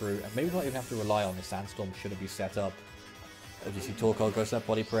come on through. And maybe not even have to rely on the Sandstorm should it be set up. As you see, Torkoal goes to that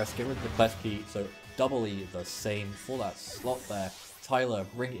Body Press, get rid of the Klefki, so doubly the same for that slot there. Tyler,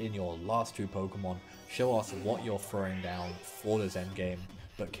 bring in your last 2 Pokemon. Show us what you're throwing down for this endgame.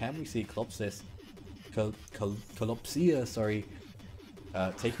 But can we see Colopsia,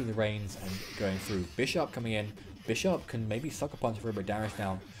 taking the reins and going through. Bishop coming in. Bishop can maybe Sucker Punch for a bit of damage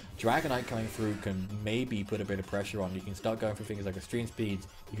down. Dragonite coming through can maybe put a bit of pressure on. You can start going for things like Extreme Speeds.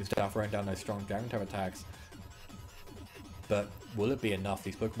 You can start throwing down those strong Dragon type attacks. But will it be enough?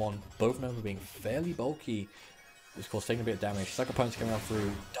 These Pokemon, both of them being fairly bulky. Of course, taking a bit of damage. Sucker Punch coming out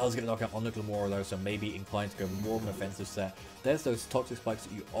through does get a knockout on the Glamora though, so maybe inclined to go more of an offensive set. There's those toxic spikes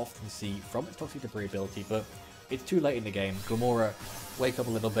that you often see from its toxic debris ability, but it's too late in the game. Glamora, wake up a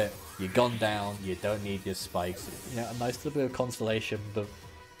little bit. You're gone down. You don't need your spikes. A nice little bit of constellation,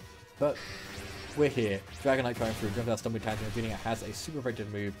 but we're here. Dragonite coming through. Jumping out Stumbling Tangent, revealing it has a super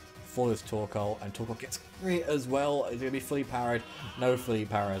effective move for this Torkoal, and Torkoal gets crit as well. It's going to be fully powered. No fully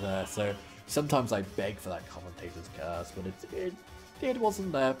power there, so sometimes I beg for that commentator's curse, but it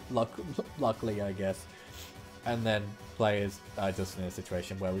wasn't there, luckily, I guess. And then players are just in a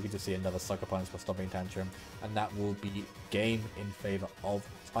situation where we get to see another Sucker Punch for Stomping Tantrum, and that will be game in favor of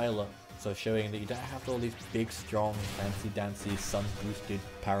Tyler. So showing that you don't have all these big, strong, fancy-dancy, sun-boosted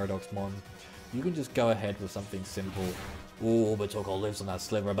Paradox Mon. You can just go ahead with something simple. Ooh, but Torkoal lives on that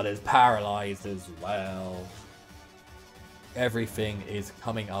sliver, but it's paralyzed as well. Everything is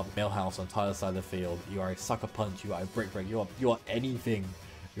coming up Millhouse on Tyler's side of the field. You are a Sucker Punch, you are a Brick Break, you are anything.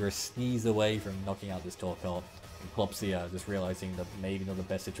 You're a sneeze away from knocking out this Torkoal. And Colopsia just realizing that maybe not the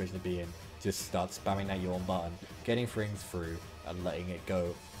best situation to be in. Just start spamming that yawn button, getting things through, and letting it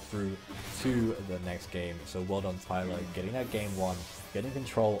go through to the next game. So well done Tyler, getting that game 1, getting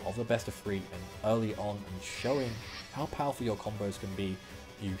control of the best of 3 and early on, and showing how powerful your combos can be.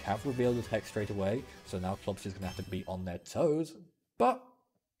 You have revealed the tech straight away, so now Colopsia's going to have to be on their toes, but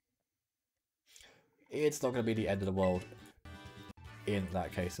it's not going to be the end of the world in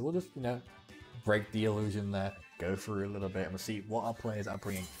that case. So we'll just, break the illusion there, go through a little bit, and we'll see what our players are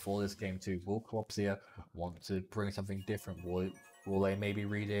bringing for this game too. Will Colopsia want to bring something different? Will they maybe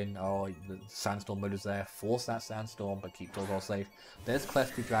read in, oh, the Sandstorm mode is there, force that Sandstorm, but keep Torkoal safe? There's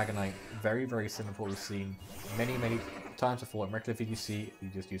Klefki Dragonite, very, very similar to what we've seen many, many times before. In regular VGC, you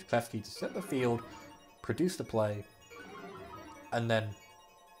just use Klefki to set the field, produce the play, and then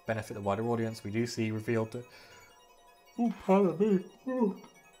benefit the wider audience. We do see revealed to... Ooh, pardon me. Ooh.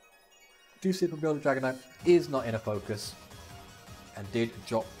 Do see revealed Dragonite is not in a focus, and did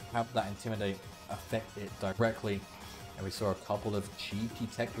have that Intimidate affect it directly. And we saw a couple of cheeky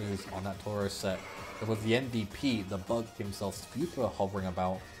tech moves on that Tauros set. But with the MVP, the bug himself, Spupa, hovering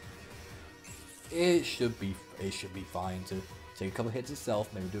about, it should be fine to take a couple of hits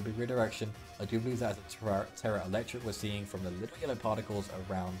itself, maybe do a big redirection. I do believe that as a Terra Electric we're seeing from the little yellow particles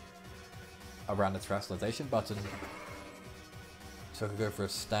around the terrestrialization button. So I could go for a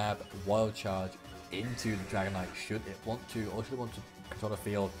stab, wild charge into the Dragonite should it want to, or should it want to control the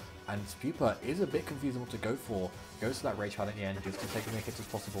field. And Spupa is a bit confusing what to go for. Goes to that Rage Heart at the end just to take as many hits as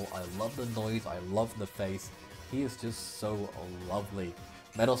possible. I love the noise, I love the face. He is just so lovely.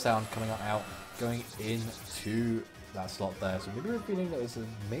 Metal Sound coming out, going into that slot there. So maybe we're feeling that it's a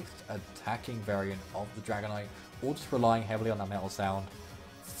mixed attacking variant of the Dragonite, or just relying heavily on that Metal Sound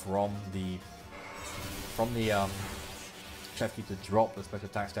from the Klefki to drop the special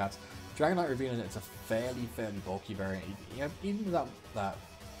attack stats. Dragonite revealing that it's a fairly bulky variant. Even with that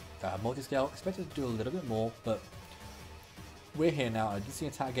multi-scale, expected to do a little bit more, but we're here now. I did see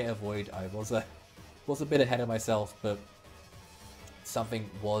attack get avoid. I was Was a bit ahead of myself, but something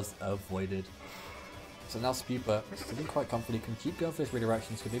was avoided. So now Spupa, sitting quite comfortably, can keep going for his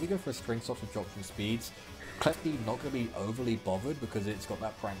redirections, can maybe go for a string stop to drop some speeds. Klefki not going to be overly bothered because it's got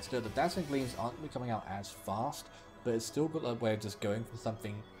that prankster. The Dazzling Gleams aren't going to be coming out as fast, but it's still got a way of just going for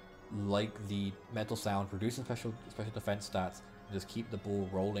something like the Metal Sound, reducing special defense stats, and just keep the ball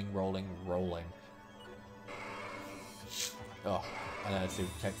rolling. Oh, and then to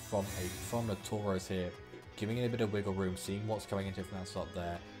protect from the Tauros here, giving it a bit of wiggle room, seeing what's coming into from that slot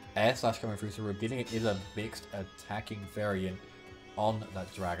there. Air Slash coming through, so revealing it is a mixed attacking variant on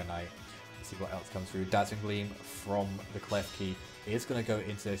that Dragonite. Let's see what else comes through. Dazzling Gleam from the Klefki is going to go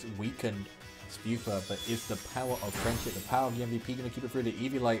into this weakened Spupa, but is the power of Friendship, the power of the MVP going to keep it through? The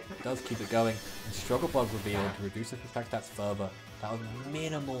Eviolite does keep it going, and Struggle Bug revealed to reduce the attack stats further. That was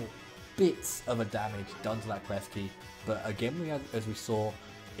minimal bits of a damage done to that Klefki, but again, as we saw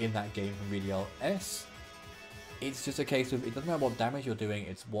in that game from VDL-S, it's just a case of, it doesn't matter what damage you're doing,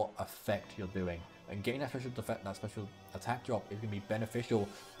 it's what effect you're doing. And getting that special attack drop is going to be beneficial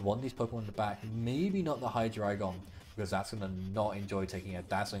to one of these Pokemon in the back. Maybe not the Hydreigon, because that's going to not enjoy taking a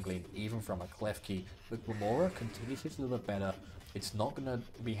Dazzling Gleam, even from a Klefki. But Glimmora continues to hit a little bit better. It's not going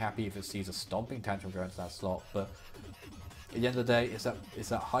to be happy if it sees a Stomping Tantrum go into that slot, but at the end of the day, it's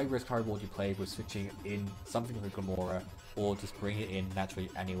that high risk, high reward you play with switching in something with Glimmora, or just bring it in naturally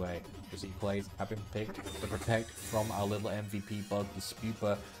anyway. Because he plays have been picked to protect from our little MVP bug, the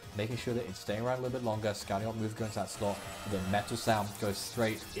Spupa, making sure that it's staying around a little bit longer. Scouting up move going to that slot. The Metal Sound goes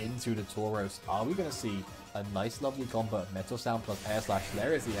straight into the Tauros. Are we going to see a nice lovely combo? Metal Sound plus Air Slash.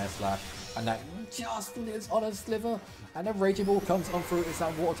 There is the Air Slash, and that just lives on a sliver. And a Raging Ball comes on through. It's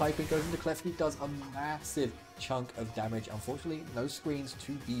that water typing, goes into Klefki, does a massive chunk of damage. Unfortunately, no screens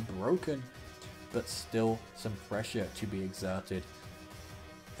to be broken, but still some pressure to be exerted.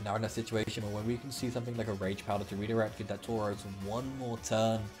 And now in a situation where we can see something like a Rage Powder to redirect, give that Tauros one more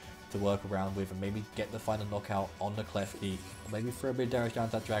turn to work around with, and maybe get the final knockout on the Klefki, or maybe throw a bit of damage down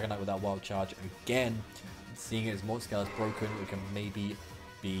to that Dragonite with that Wild Charge again. Seeing it as Mortal Scale is broken, it can maybe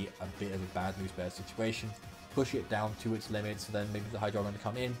be a bit of a bad news bear situation. Push it down to its limits, so then maybe the Hydreigon to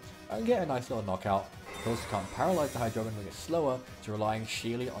come in and get a nice little knockout. Of course, you can't paralyze the Hydreigon to get slower, so relying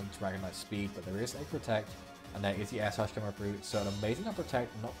sheerly on Dragonite speed, but there is a Protect, and there is the Air Slash coming through, so an amazing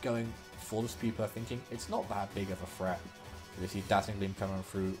Protect, not going for the Spupa, thinking it's not that big of a threat. You see Dazzling Gleam coming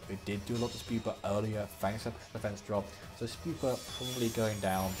through. It did do a lot to Spupa earlier, thanks to the defense drop, so Spupa probably going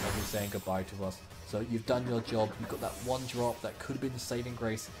down, probably saying goodbye to us. So you've done your job, you've got that one drop that could have been the saving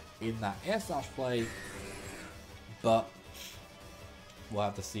grace in that Air Slash play, but we'll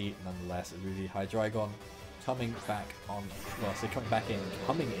have to see nonetheless. It's really Hydreigon coming back on, well, so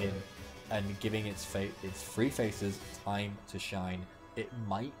coming in and giving its three faces time to shine. It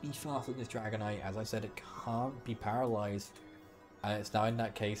might be faster than this Dragonite. As I said, it can't be paralyzed, and it's now in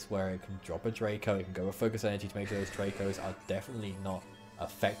that case where it can drop a Draco, it can go with Focus Energy to make sure those Dracos are definitely not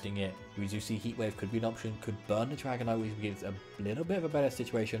affecting it. We do see Heat Wave could be an option, could burn the Dragonite, which gives a little bit of a better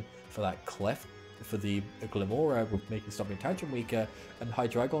situation for that for the Glimmora, with making Stomping Tantrum weaker, and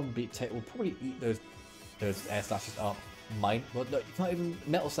Hydreigon will probably eat those Air Slashes up. Well, no, you can't even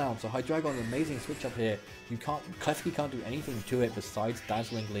Metal Sound, so Hydreigon, an amazing switch up here. Klefki can't do anything to it besides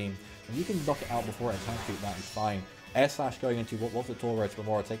Dazzling Gleam, and you can knock it out before it attacks you, that is fine. Air Slash going into what was the Tauros,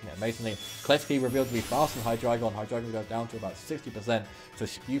 Glimmora taking it amazingly. Klefki revealed to be faster than Hydreigon. Hydreigon goes down to about 60%, so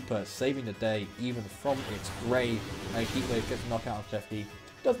Spupa saving the day even from its grave, and Heat Wave gets a knockout on Klefki.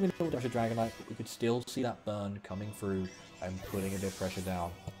 Does mean a dash of Dragonite, but we could still see that burn coming through and putting a bit of pressure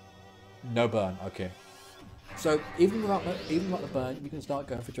down. No burn, okay. So even without the burn, you can start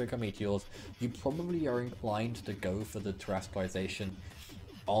going for Draco Meteors. You probably are inclined to go for the Terastallization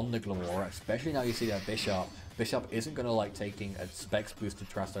on the Glimmora, especially now you see that Bishop. Bishop isn't going to like taking a Specs boosted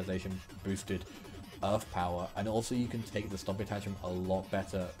Terastallization boosted Earth Power, and also you can take the Stomping Tantrum a lot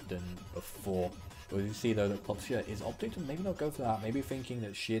better than before. But you see though that Klopsia is opting to maybe not go for that, maybe thinking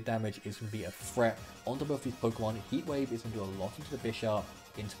that sheer damage is going to be a threat onto both these Pokemon. Heat Wave is going to do a lot into the Bishop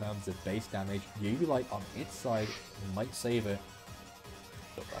in terms of base damage. Eviolite on its side might save it,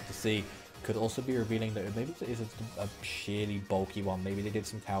 but we'll have to see. Could also be revealing that maybe it is a sheerly bulky one. Maybe they did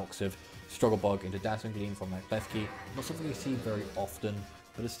some calcs of Struggle Bug into Dazzling Gleam from that Klefki. Not something you see very often,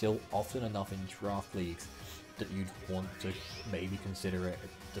 but it's still often enough in draft leagues that you'd want to maybe consider it.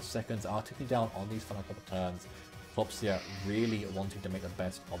 The seconds are ticking down on these final couple turns. Klopsia really wanting to make the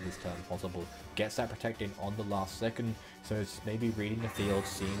best of this turn possible. Gets that protecting on the last second, so it's maybe reading the field,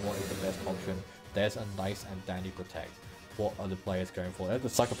 seeing what is the best option. There's a nice and dandy protect. What are the players going for? There's the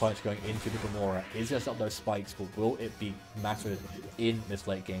Sucker Punch going into the Glimmora. Is just up those spikes, but will it be mattered in this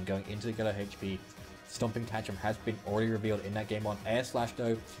late game? Going into the Ghetto HP, Stomping Tantrum has been already revealed in that game on Air Slash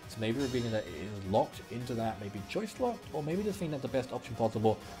though, so maybe revealing that it is locked into that, maybe choice locked, or maybe just thinking that the best option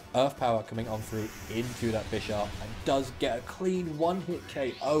possible. Earth Power coming on through into that Bishop and does get a clean one-hit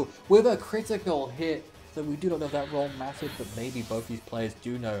KO with a critical hit. So we do not know if that roll mattered, but maybe both these players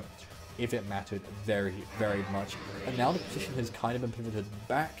do know if it mattered very, very much. And now the position has kind of been pivoted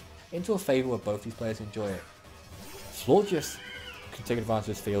back into a favor where both these players enjoy it. Florges can take advantage of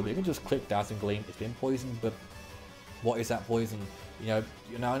this field. You can just click Dazzling Gleam. It's been poisoned, but what is that poison? You know,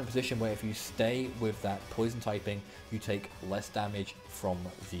 you're now in a position where if you stay with that poison typing, you take less damage from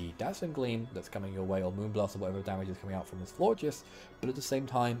the Dazzling Gleam that's coming your way, or Moonblast, or whatever damage is coming out from this Florges. But at the same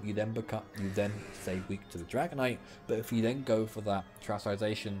time, you then stay weak to the Dragonite. But if you then go for that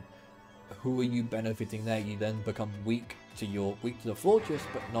Terastallization, who are you benefiting there? You then become weak to the Florges,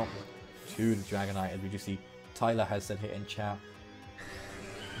 but not to the Dragonite. As we just see, Tyler has said here in chat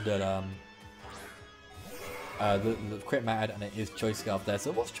that the crit mattered, and it is choice scarf there.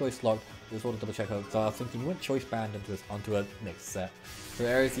 So what's choice locked? Just want to double check. So I was thinking you went choice band onto a next set. So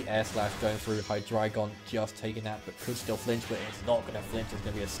there is the air slash going through. Hydreigon just taking that, but could still flinch, but it's not going to flinch. It's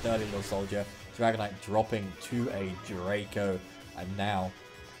going to be a sturdy little soldier. Dragonite dropping to a Draco, and now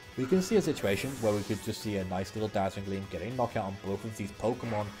we can see a situation where we could just see a nice little Dazzling Gleam getting knockout on both of these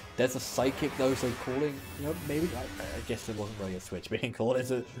Pokemon. There's a Psychic though, so calling, you know, maybe, I guess it wasn't really a switch being called. It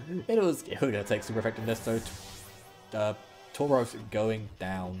was going to take super effectiveness, so Tauros going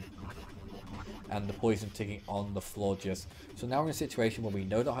down, and the poison ticking on the Florges. So now we're in a situation where we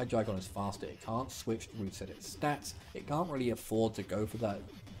know that Hydreigon is faster, it can't switch to reset its stats, it can't really afford to go for that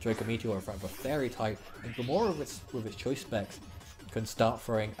Draco Meteor in front of a Fairy type, and Gamora with its choice specs can start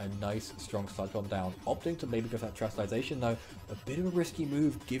throwing a nice strong Sludge Bomb down. Opting to maybe go for that Terastallization though, a bit of a risky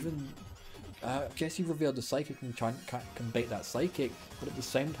move given Jesse revealed the Psychic can bait that Psychic, but at the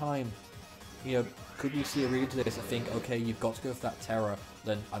same time, you know, could we see a read to this and think, okay, you've got to go for that Terror,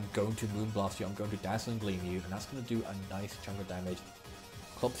 then I'm going to Moonblast you, I'm going to Dazzling Gleam you, and that's going to do a nice chunk of damage.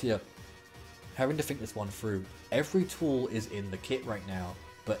 Clopsia having to think this one through. Every tool is in the kit right now,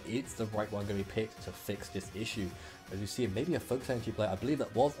 but it's the right one going to be picked to fix this issue. As you see, maybe a Focus Energy player, I believe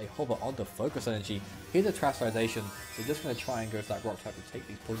that was a hover onto Focus Energy. Here's a Terastallization, so just going to try and go for that Rock type to take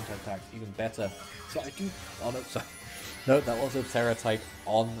these poison type attacks even better. So I do, oh no, sorry. No, that was a Terra type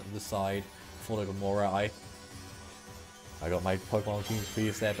on the side for the Gamora. I got my Pokemon team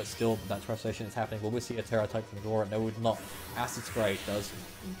previous there, but still that Terastallization is happening. Will we see a Terra type from the Gamora? No, we would not. Acid Spray does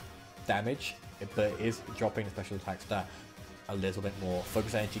damage, but it is dropping the special attack stat a little bit more.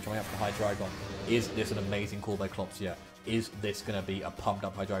 Focus Energy coming up from Hydreigon. Is this an amazing call by Clopsia? Is this going to be a pumped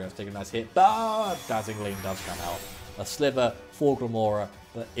up Hydreigon? It's taking a nice hit. Ah! Dazzling Gleam does come out. A Sliver for Gamora,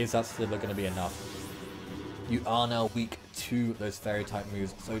 but is that Sliver going to be enough? You are now weak to those Fairy type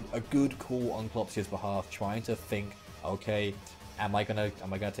moves, so a good call on Clopsia's behalf, trying to think, okay, am I gonna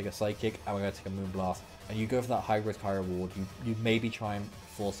take a Psychic? Am I gonna take a Moonblast? And you go for that high risk, high reward. You maybe try and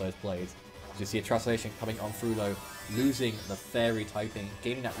force those plays. You see a Terastallization coming on through though, losing the Fairy typing,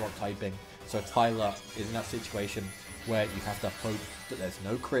 gaining that Rock typing. So Tyler is in that situation where you have to hope that there's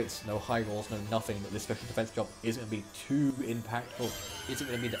no crits, no high rolls, no nothing, that this special defense drop isn't going to be too impactful, isn't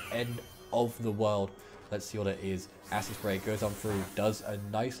going to be the end of the world. Let's see what it is. Acid Spray goes on through, does a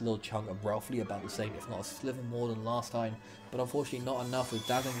nice little chunk of roughly about the same, if not a sliver more than last time, but unfortunately not enough, as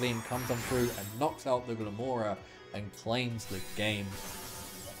Dazzling Gleam comes on through and knocks out the Gamora and claims the game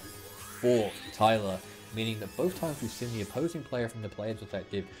for Tyler, meaning that both times we've seen the opposing player from the player's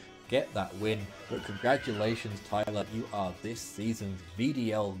perspective get that win. But congratulations, Tyler, you are this season's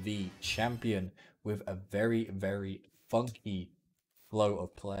VDL-V champion with a very, very funky flow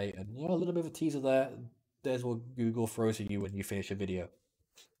of play. And you know, a little bit of a teaser there. There's what Google throws at you when you finish a video.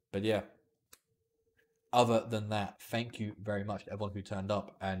 But yeah, other than that, thank you very much to everyone who turned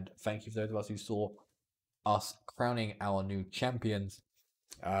up, and thank you for those of us who saw us crowning our new champions.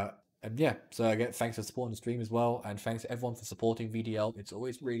 And yeah, so again, thanks for supporting the stream as well, and thanks to everyone for supporting VDL. It's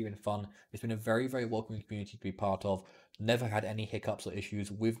always really been fun. It's been a very, very welcoming community to be part of. Never had any hiccups or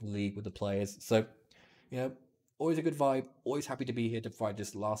issues with the league, with the players. So, you know, always a good vibe. Always happy to be here to provide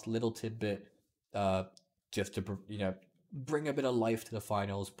this last little tidbit, just to, you know, bring a bit of life to the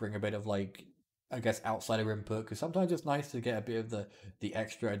finals, bring a bit of, like, I guess, outsider input, because sometimes it's nice to get a bit of the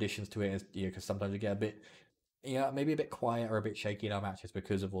extra additions to it, you know, because sometimes you get a bit, yeah, maybe a bit quiet or a bit shaky in our matches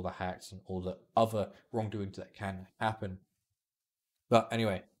because of all the hacks and all the other wrongdoings that can happen. But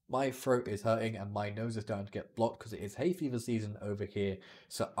anyway, my throat is hurting and my nose is starting to get blocked because it is hay fever season over here.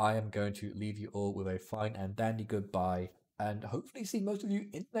 So I am going to leave you all with a fine and dandy goodbye, and hopefully see most of you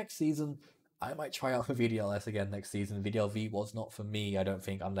in next season. I might try out for VDL-S again next season. VDL-V was not for me. I don't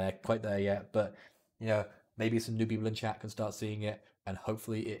think I'm quite there yet, but you know, maybe some new people in chat can start seeing it, and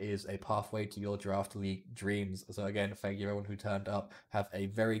hopefully it is a pathway to your draft league dreams. So again, thank you everyone who turned up. Have a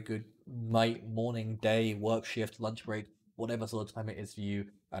very good night, morning, day, work shift, lunch break, whatever sort of time it is for you,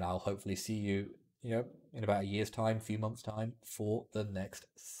 and I'll hopefully see you, in about a year's time, few months time for the next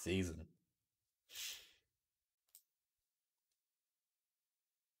season.